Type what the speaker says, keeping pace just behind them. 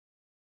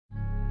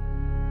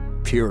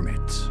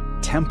Pyramids,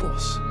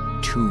 temples,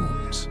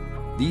 tombs.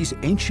 These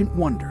ancient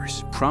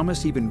wonders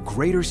promise even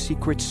greater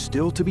secrets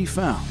still to be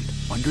found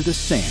under the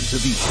sands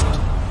of Egypt.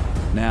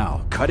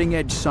 Now,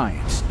 cutting-edge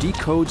science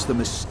decodes the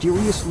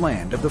mysterious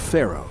land of the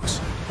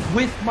pharaohs.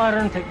 With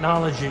modern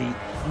technology,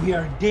 we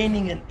are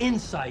gaining an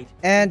insight.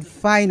 And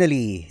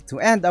finally, to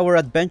end our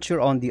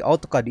adventure on the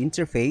AutoCAD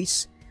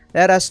interface,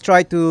 let us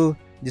try to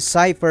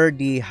decipher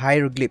the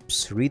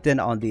hieroglyphs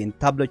written on the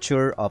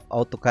entablature of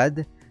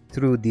AutoCAD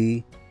through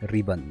the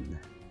ribbon.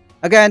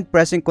 Again,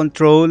 pressing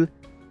Ctrl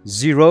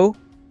 0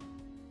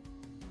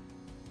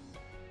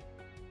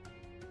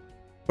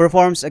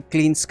 performs a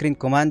clean screen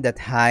command that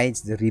hides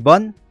the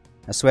ribbon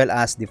as well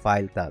as the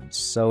file tabs.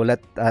 So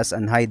let us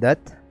unhide that.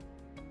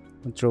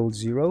 Ctrl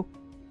 0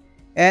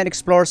 and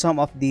explore some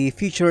of the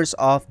features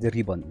of the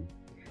ribbon.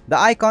 The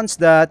icons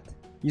that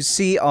you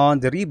see on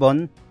the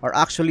ribbon are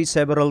actually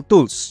several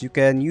tools you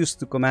can use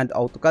to command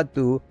AutoCAD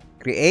to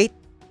create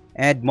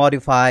and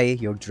modify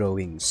your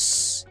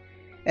drawings.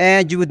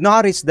 And you would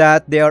notice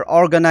that they are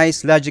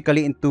organized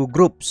logically into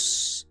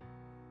groups.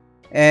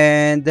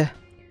 And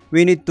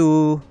we need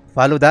to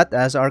follow that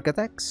as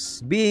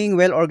architects. Being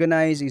well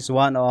organized is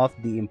one of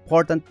the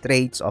important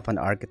traits of an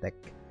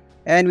architect.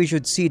 And we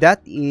should see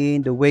that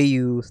in the way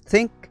you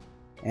think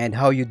and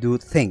how you do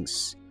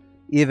things,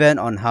 even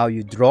on how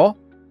you draw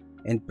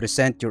and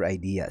present your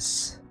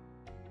ideas.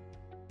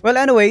 Well,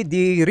 anyway,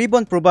 the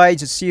ribbon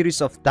provides a series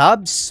of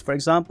tabs, for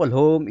example,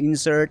 Home,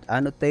 Insert,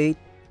 Annotate,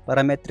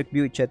 Parametric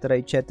View,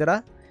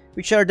 etc.,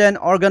 which are then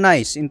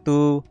organized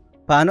into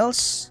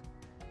panels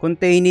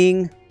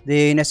containing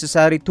the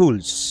necessary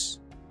tools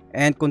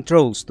and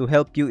controls to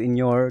help you in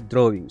your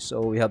drawing.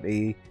 So we have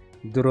a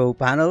Draw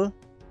panel,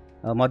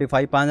 a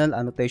Modify panel,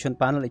 Annotation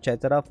panel,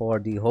 etc. for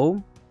the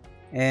Home,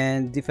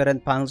 and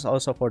different panels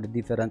also for the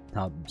different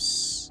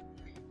tabs.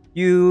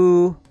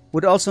 You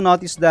would also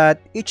notice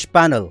that each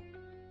panel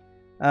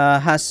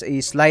has a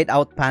slide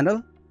out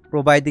panel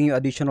providing you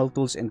additional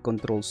tools and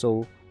controls.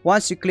 So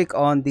once you click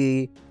on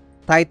the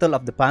title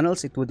of the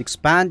panels, it would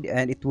expand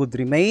and it would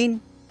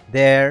remain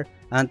there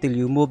until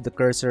you move the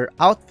cursor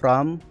out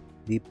from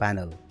the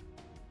panel.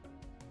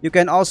 You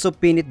can also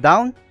pin it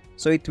down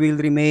so it will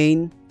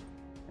remain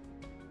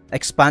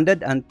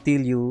expanded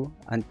until you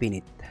unpin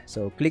it.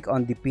 So click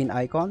on the pin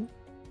icon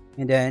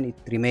and then it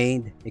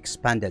remained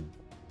expanded.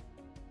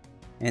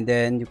 And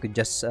then you could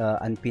just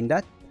unpin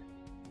that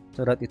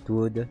so that it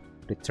would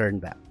return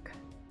back.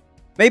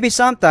 Maybe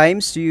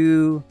sometimes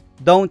you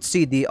don't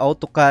see the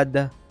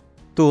AutoCAD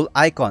tool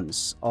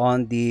icons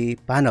on the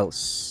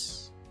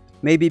panels.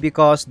 Maybe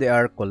because they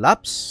are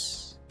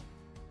collapsed,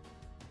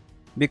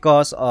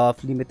 because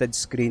of limited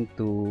screen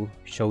to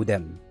show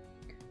them.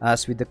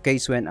 As with the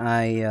case when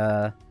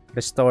I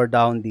restore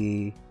down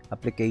the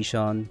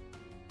application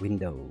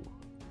window.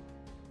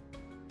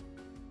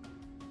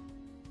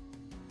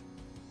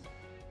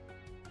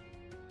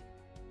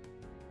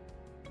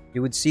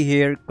 You would see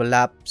here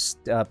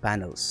collapsed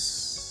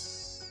panels.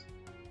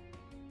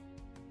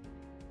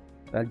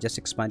 I'll just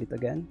expand it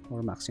again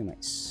or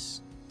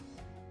maximize.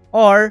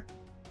 Or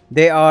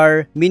they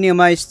are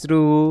minimized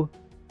through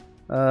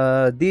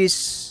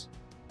these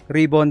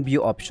ribbon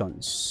view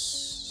options.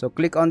 So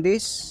click on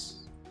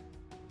this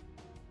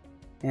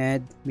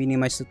and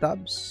minimize the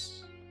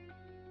tabs,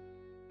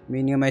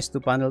 minimize to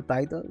panel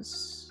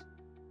titles,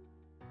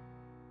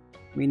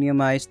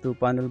 minimize to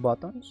panel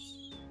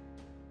buttons,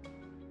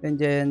 and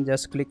then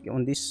just click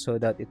on this so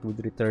that it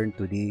would return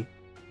to the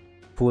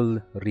full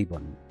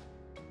ribbon.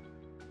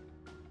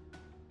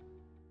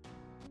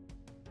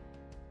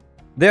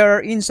 There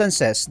are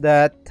instances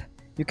that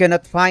you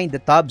cannot find the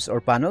tabs or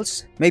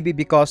panels, maybe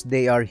because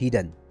they are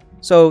hidden.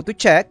 So to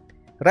check,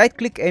 right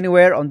click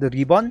anywhere on the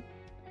ribbon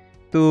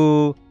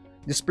to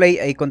display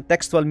a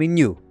contextual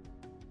menu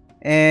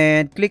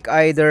and click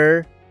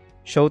either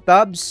Show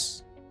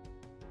Tabs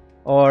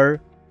or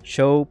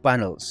Show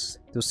Panels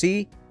to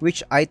see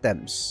which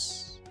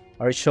items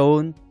are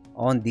shown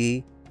on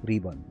the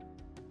ribbon.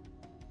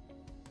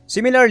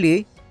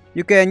 Similarly,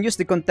 you can use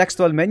the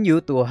contextual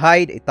menu to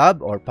hide a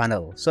tab or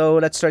panel. So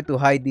let's try to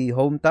hide the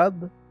Home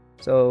tab.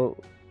 So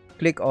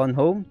click on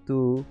Home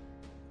to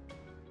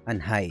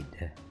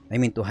unhide.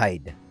 To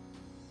hide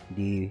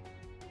the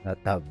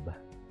tab.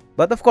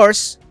 But of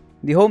course,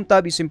 the Home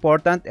tab is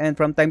important and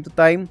from time to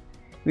time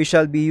we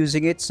shall be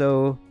using it.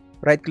 So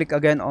right click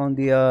again on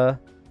the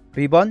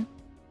ribbon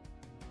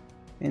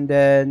and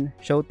then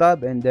Show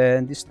tab, and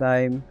then this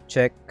time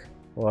check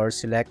or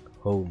select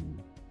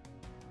Home.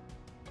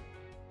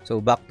 So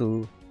back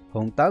to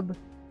Home tab.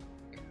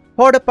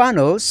 For the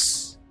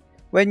panels,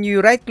 when you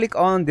right click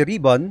on the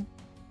ribbon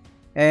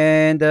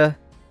and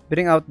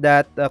bring out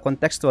that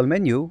contextual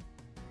menu,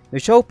 the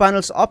Show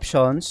Panels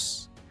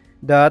options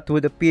that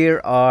would appear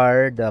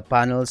are the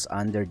panels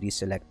under the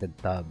selected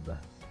tab.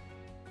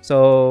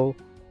 So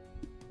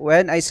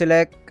when I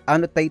select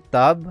Annotate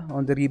tab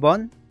on the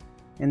ribbon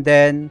and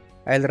then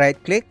I'll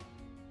right click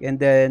and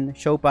then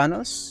Show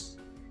Panels,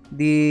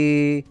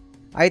 the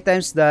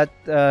items that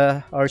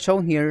are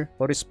shown here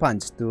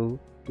corresponds to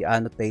the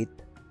Annotate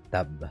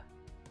tab.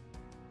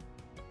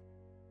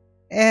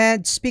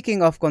 And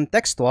speaking of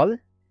contextual,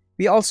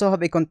 we also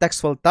have a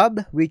contextual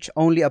tab which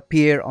only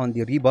appear on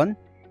the ribbon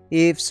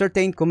if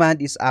certain command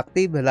is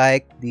active,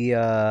 like the,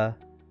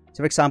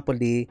 for example,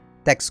 the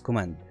text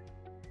command.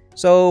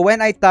 So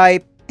when I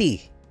type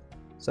T,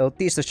 so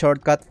T is the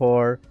shortcut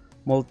for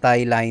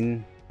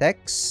multi-line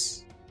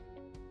text,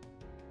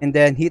 and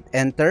then hit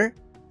enter,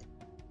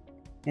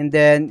 and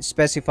then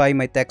specify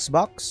my text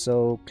box.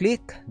 So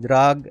click,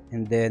 drag,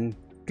 and then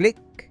click.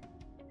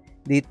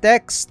 The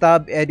text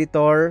tab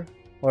editor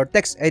or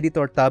text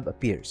editor tab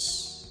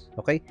appears.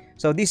 Okay,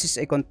 so this is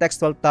a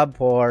contextual tab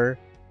for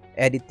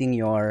editing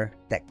your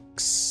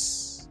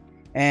text.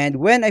 And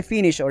when I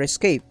finish or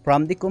escape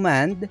from the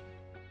command,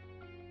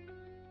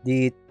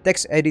 the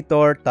text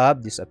editor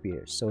tab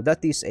disappears. So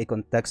that is a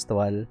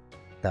contextual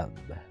tab.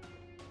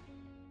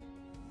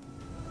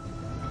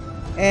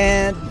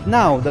 And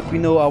now that we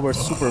know our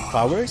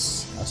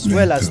superpowers as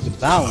well as the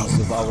bounds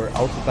of our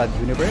AutoCAD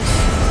universe,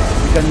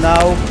 we can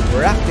now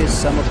practice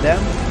some of them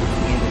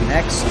in the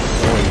next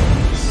tutorials.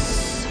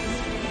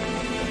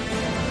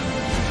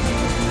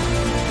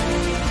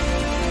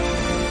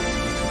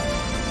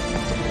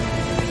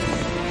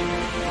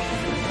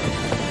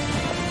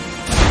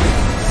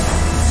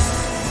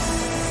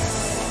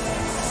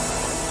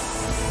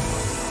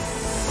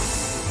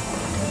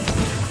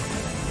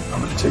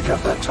 Take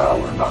out that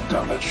tower and knock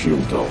down that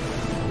shield dome.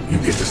 You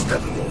get to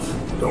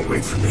Steppenwolf. Don't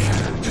wait for me.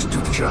 Just do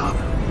the job.